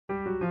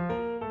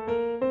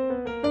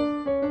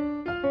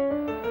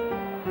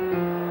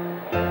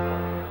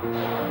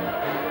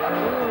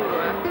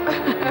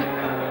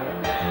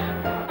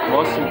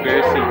most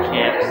embarrassing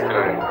camp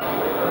story?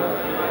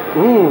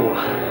 Ooh,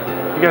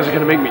 you guys are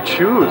gonna make me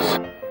choose.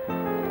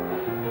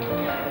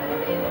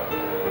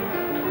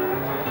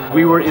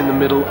 We were in the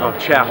middle of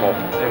chapel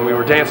and we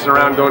were dancing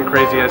around going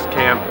crazy as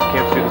camp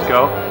students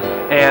go.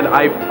 And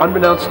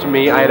unbeknownst to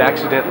me, I had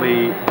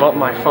accidentally bumped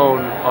my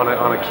phone on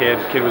a kid.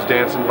 Kid was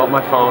dancing, bumped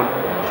my phone,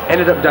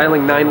 ended up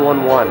dialing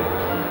 911.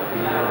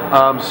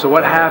 So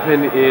what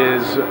happened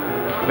is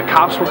the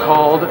cops were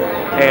called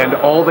and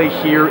all they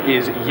hear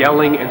is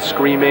yelling and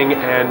screaming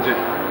and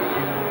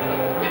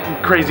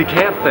crazy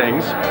camp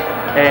things.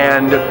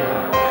 And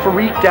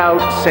freaked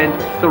out, sent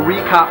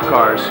 3 cop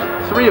cars,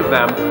 3 of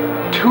them,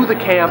 to the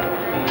camp,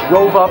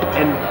 drove up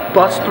and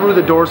bust through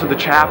the doors of the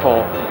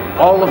chapel.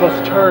 All of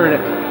us turned,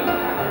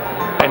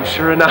 and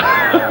sure enough,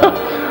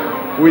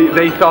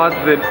 they thought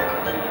that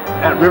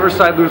at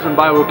Riverside Lutheran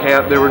Bible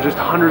Camp there were just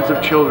hundreds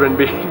of children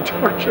being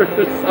tortured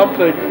or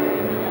something.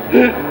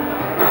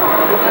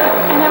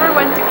 I never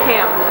went to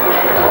camp.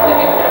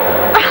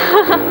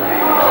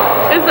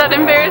 Is that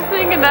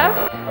embarrassing enough?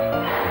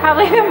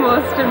 Probably the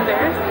most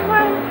embarrassing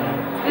one.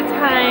 The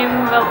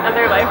time the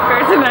other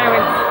lifeguards and I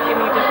went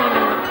skinny dipping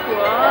in the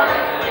pool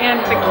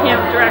and the camp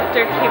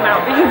director came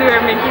out because we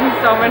were making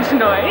so much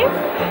noise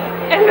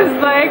and was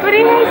like, "What are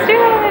you guys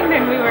doing?"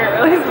 And we weren't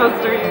really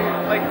supposed to be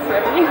like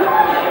swimming,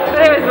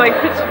 but it was like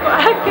pitch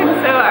black and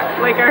so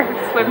like our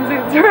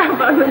swimsuits were up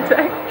on the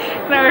deck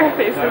and our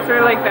faces were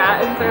like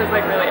that, and so it was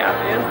like really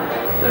obvious.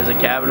 There's a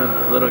cabin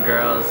of little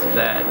girls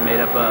that made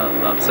up a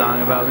love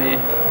song about me,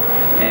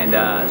 and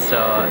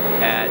so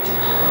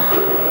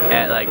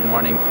at like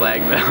morning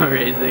flag bell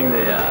raising,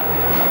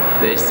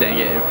 they sang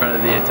it in front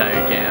of the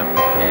entire camp,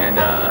 and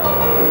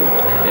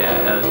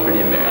yeah, that was pretty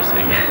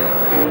embarrassing.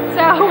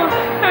 So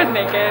I was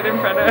naked in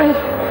front of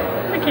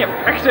the camp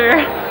director,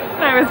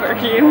 and I was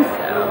working,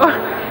 so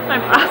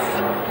I'm lost.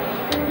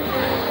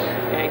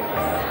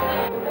 Yikes.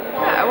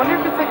 Yeah, I wonder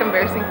if it's like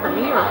embarrassing for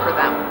me or for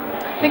them.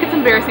 I think it's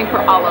embarrassing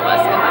for all of us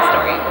in this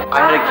story. I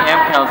had a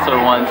camp counselor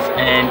once,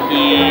 and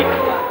he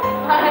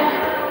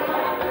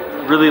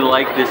really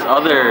liked this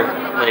other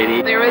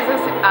lady. There was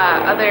this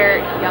other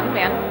young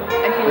man,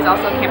 and he was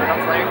also a camp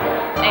counselor,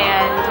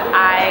 and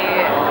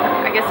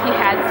I guess he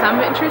had some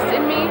interest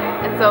in me,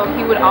 and so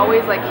he would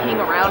always like hang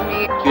around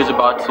me. He was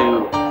about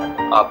to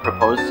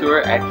propose to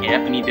her at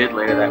camp, and he did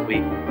later that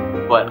week.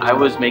 But I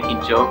was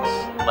making jokes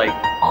like,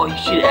 "Oh, you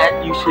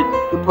should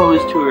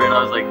propose to her," and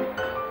I was like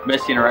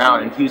messing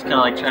around, and he was kind of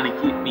like trying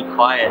to keep me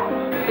quiet.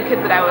 The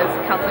kids that I was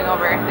counseling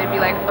over, they'd be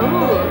like, "Oh,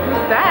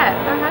 who's that?"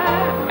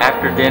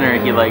 After dinner,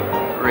 he like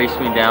raced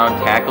me down,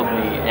 tackled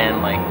me,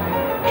 and like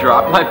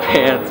dropped my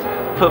pants,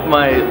 put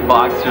my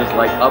boxers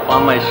like up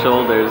on my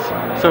shoulders,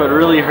 so it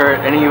really hurt,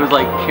 and he was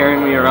like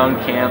carrying me around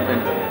camp,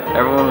 and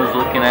everyone was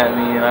looking at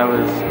me, and I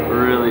was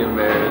really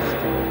embarrassed.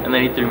 And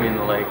then he threw me in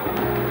the lake.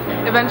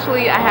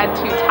 Eventually, I had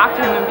to talk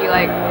to him and be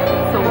like,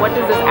 "So what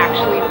does this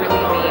actually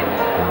really mean?"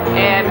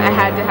 And I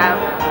had to have,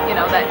 you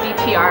know, that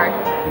DTR.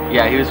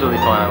 Yeah, he was really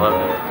fun. I loved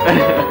him.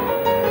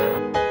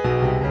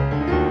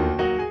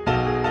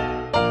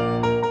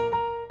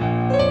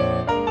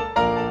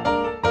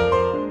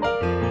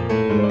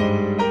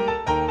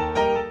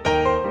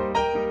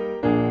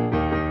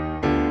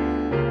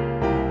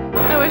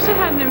 I wish I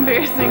had an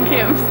embarrassing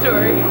camp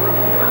story.